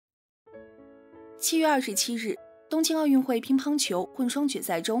7月27日，东京奥运会乒乓球混双决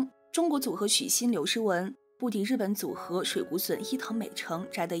赛中，中国组合许昕、刘诗雯不敌日本组合水谷隼、伊藤美诚，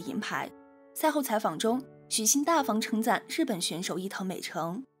摘得银牌。赛后采访中，许昕大方称赞日本选手伊藤美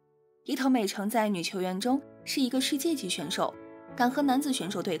诚。伊藤美诚在女球员中是一个世界级选手，敢和男子选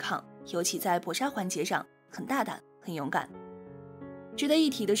手对抗，尤其在搏杀环节上很大胆、很勇敢。值得一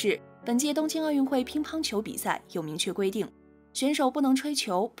提的是，本届东京奥运会乒乓球比赛有明确规定，选手不能吹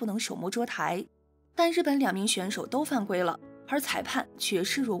球，不能手摸桌台。但日本2名选手都犯规了，而裁判却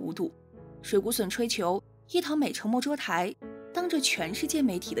视若无睹。水谷隼吹球，伊藤美诚摸桌台，当着全世界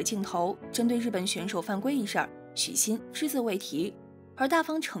媒体的镜头，针对日本选手犯规一事，许昕只字未提，而大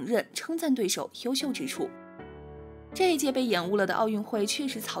方承认称赞对手优秀之处。这一届被延误了的奥运会确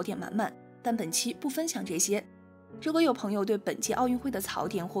实槽点满满，但本期不分享这些。如果有朋友对本届奥运会的槽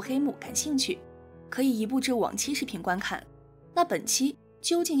点或黑幕感兴趣，可以移步至往期视频观看。那本期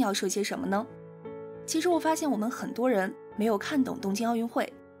究竟要说些什么呢？其实我发现我们很多人没有看懂东京奥运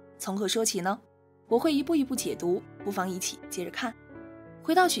会，从何说起呢？我会一步一步解读，不妨一起接着看。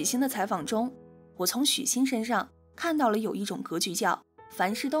回到许昕的采访中，我从许昕身上看到了有一种格局，叫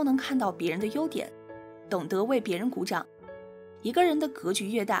凡事都能看到别人的优点，懂得为别人鼓掌。一个人的格局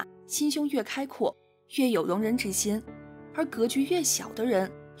越大，心胸越开阔，越有容人之心，而格局越小的人，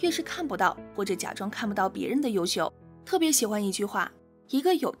越是看不到或者假装看不到别人的优秀。特别喜欢一句话，一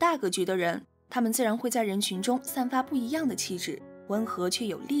个有大格局的人，他们自然会在人群中散发不一样的气质，温和却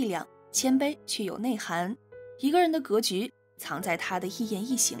有力量，谦卑却有内涵。一个人的格局藏在他的一言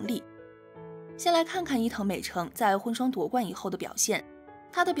一行里。先来看看伊藤美诚在混双夺冠以后的表现，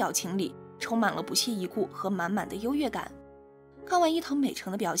她的表情里充满了不屑一顾和满满的优越感。看完伊藤美诚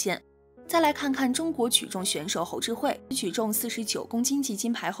的表现，再来看看中国举重选手侯智慧举重49公斤级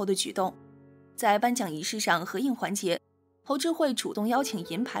金牌后的举动。在颁奖仪式上合影环节，侯智慧主动邀请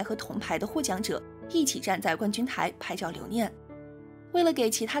银牌和铜牌的获奖者一起站在冠军台拍照留念。为了给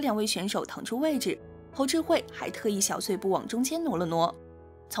其他2位选手腾出位置，侯智慧还特意小碎步往中间挪了挪。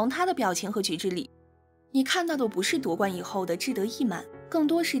从她的表情和举止里，你看到的不是夺冠以后的志得意满，更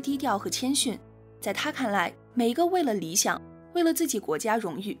多是低调和谦逊。在她看来，每一个为了理想，为了自己国家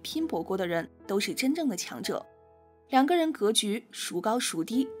荣誉拼搏过的人，都是真正的强者。2个人格局孰高孰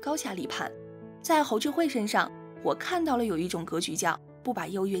低，高下立判。在侯智慧身上，我看到了有一种格局，叫不把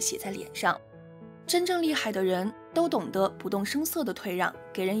优越写在脸上。真正厉害的人都懂得不动声色的退让，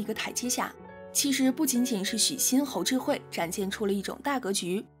给人一个台阶下。其实不仅仅是许昕、侯智慧展现出了一种大格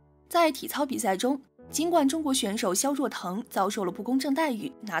局。在体操比赛中，尽管中国选手肖若腾遭受了不公正待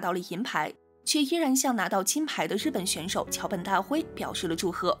遇，拿到了银牌，却依然向拿到金牌的日本选手桥本大辉表示了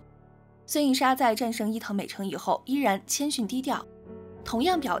祝贺。孙颖莎在战胜伊藤美诚以后依然谦逊低调，同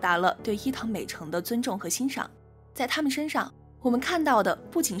样表达了对伊藤美诚的尊重和欣赏。在他们身上，我们看到的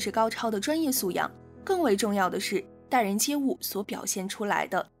不仅是高超的专业素养，更为重要的是待人接物所表现出来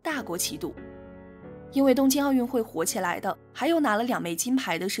的大国气度。因为东京奥运会火起来的，还有拿了2枚金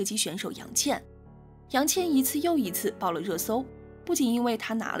牌的射击选手杨倩。杨倩一次又一次爆了热搜，不仅因为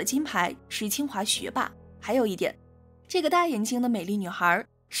她拿了金牌，是清华学霸，还有一点，这个大眼睛的美丽女孩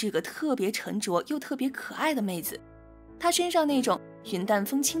是个特别沉着又特别可爱的妹子。她身上那种云淡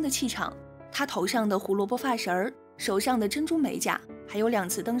风轻的气场，她头上的胡萝卜发绳儿，手上的珍珠美甲，还有2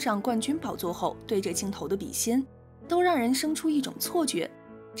次登上冠军宝座后对着镜头的比心，都让人生出一种错觉，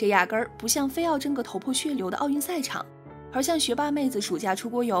这压根儿不像非要争个头破血流的奥运赛场，而像学霸妹子暑假出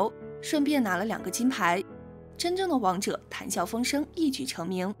国游，顺便拿了2个金牌。真正的王者谈笑风生，一举成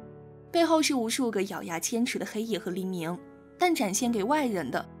名，背后是无数个咬牙坚持的黑夜和黎明，但展现给外人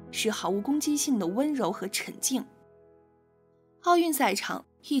的是毫无攻击性的温柔和沉静。奥运赛场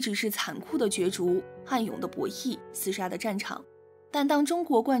一直是残酷的角逐、暗涌的博弈、厮杀的战场，但当中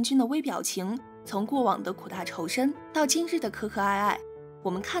国冠军的微表情从过往的苦大仇深到今日的可可爱爱，我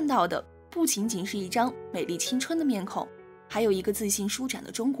们看到的不仅仅是一张美丽青春的面孔，还有一个自信舒展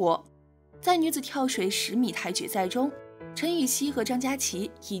的中国。在女子跳水10米台决赛中，陈芋汐和张家齐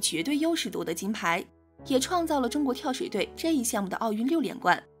以绝对优势夺得金牌，也创造了中国跳水队这一项目的奥运6连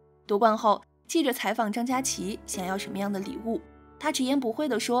冠。夺冠后，记者采访张家齐想要什么样的礼物，他直言不讳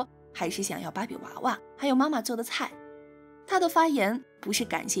地说，还是想要芭比娃娃，还有妈妈做的菜。他的发言不是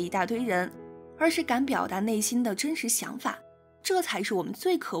感谢一大堆人，而是敢表达内心的真实想法，这才是我们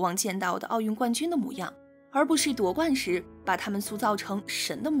最渴望见到的奥运冠军的模样，而不是夺冠时把他们塑造成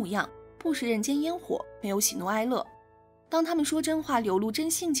神的模样，不食人间烟火，没有喜怒哀乐。当他们说真话流露真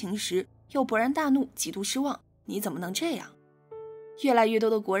性情时，又勃然大怒，极度失望，你怎么能这样？越来越多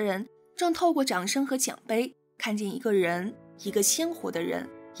的国人正透过掌声和奖杯，看见一个人，一个鲜活的人，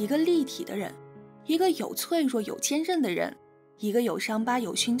一个立体的人，一个有脆弱有坚韧的人，一个有伤疤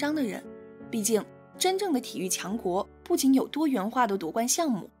有勋章的人，毕竟，真正的体育强国不仅有多元化的夺冠项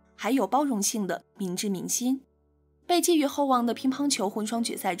目，还有包容性的民之民心。被寄予厚望的乒乓球混双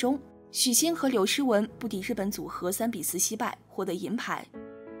决赛中，许昕和刘诗雯不敌日本组合3-4惜败，获得银牌。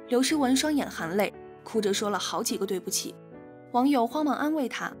刘诗雯双眼含泪，哭着说了好几个对不起。网友慌忙安慰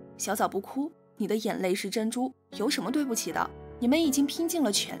她：“小枣不哭，你的眼泪是珍珠，有什么对不起的？你们已经拼尽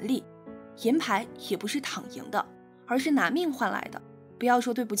了全力，银牌也不是躺赢的，而是拿命换来的。不要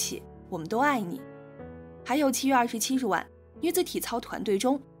说对不起，我们都爱你。”还有7月27日晚，女子体操团队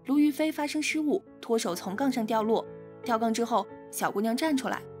中，卢于飞发生失误，脱手从杠上掉落。跳杠之后，小姑娘站出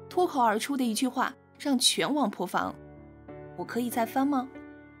来，脱口而出的一句话让全网破防：“我可以再翻吗？”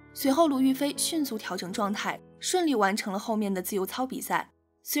随后，卢于飞迅速调整状态，顺利完成了后面的自由操比赛。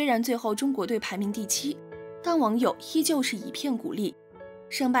虽然最后中国队排名第7，但网友依旧是一片鼓励。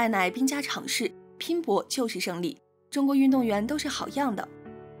胜败乃兵家常事，拼搏就是胜利。中国运动员都是好样的。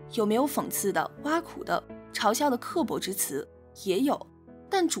有没有讽刺的、挖苦的、嘲笑的刻薄之词？也有，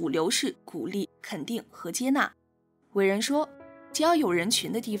但主流是鼓励、肯定和接纳。伟人说，只要有人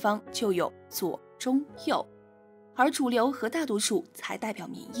群的地方就有左、中、右，而主流和大多数才代表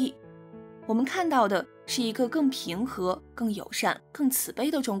民意。我们看到的是一个更平和、更友善、更慈悲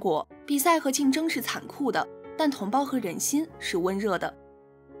的中国。比赛和竞争是残酷的，但同胞和人心是温热的。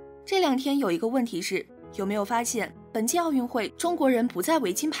这2天有一个问题是，有没有发现本届奥运会中国人不再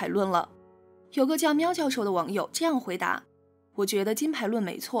唯金牌论了？有个叫喵教授的网友这样回答：我觉得金牌论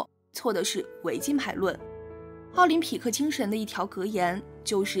没错，错的是唯金牌论。奥林匹克精神的一条格言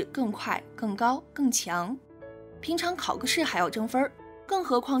就是更快、更高、更强。平常考个试还要争分，更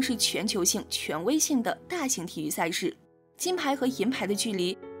何况是全球性、权威性的大型体育赛事。金牌和银牌的距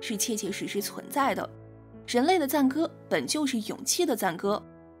离是切切实实存在的。人类的赞歌本就是勇气的赞歌，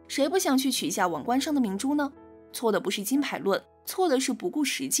谁不想去取下王冠上的明珠呢？错的不是金牌论，错的是不顾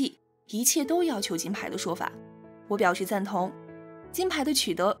实际，一切都要求金牌的说法。我表示赞同。金牌的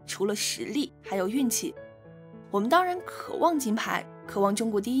取得除了实力，还有运气。我们当然渴望金牌，渴望中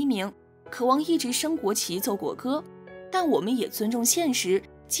国第1名，渴望一直升国旗、奏国歌，但我们也尊重现实，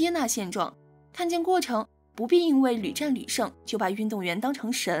接纳现状，看见过程，不必因为屡战屡胜就把运动员当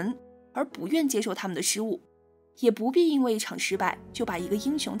成神，而不愿接受他们的失误，也不必因为一场失败就把一个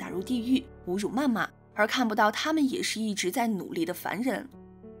英雄打入地狱，侮辱谩骂，而看不到他们也是一直在努力的凡人。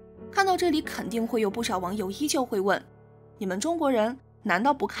看到这里，肯定会有不少网友依旧会问：你们中国人难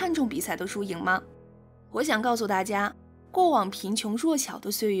道不看重比赛的输赢吗？我想告诉大家，过往贫穷弱小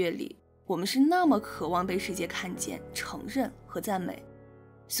的岁月里，我们是那么渴望被世界看见、承认和赞美，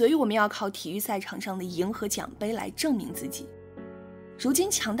所以我们要靠体育赛场上的赢和奖杯来证明自己。如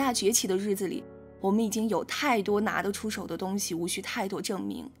今强大崛起的日子里，我们已经有太多拿得出手的东西，无需太多证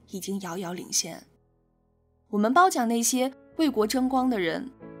明，已经遥遥领先。我们褒奖那些为国争光的人，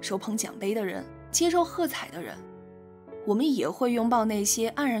手捧奖杯的人，接受喝彩的人，我们也会拥抱那些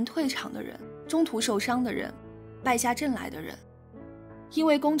黯然退场的人，中途受伤的人，败下阵来的人。因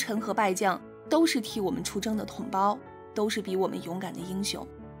为功臣和败将都是替我们出征的同胞，都是比我们勇敢的英雄。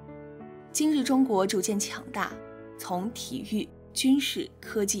今日中国逐渐强大，从体育、军事、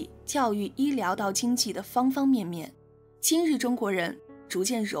科技、教育、医疗到经济的方方面面，今日中国人逐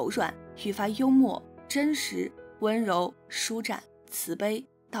渐柔软，愈发幽默、真实、温柔、舒展、慈悲，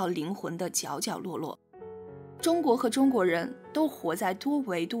到灵魂的角角落落。中国和中国人都活在多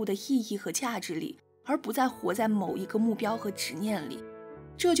维度的意义和价值里，而不再活在某一个目标和执念里。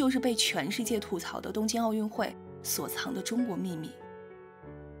这就是被全世界吐槽的东京奥运会所藏的中国秘密。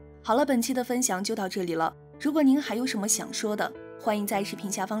好了，本期的分享就到这里了。如果您还有什么想说的，欢迎在视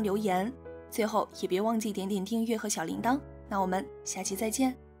频下方留言。最后也别忘记点点订阅和小铃铛。那我们下期再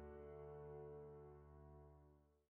见。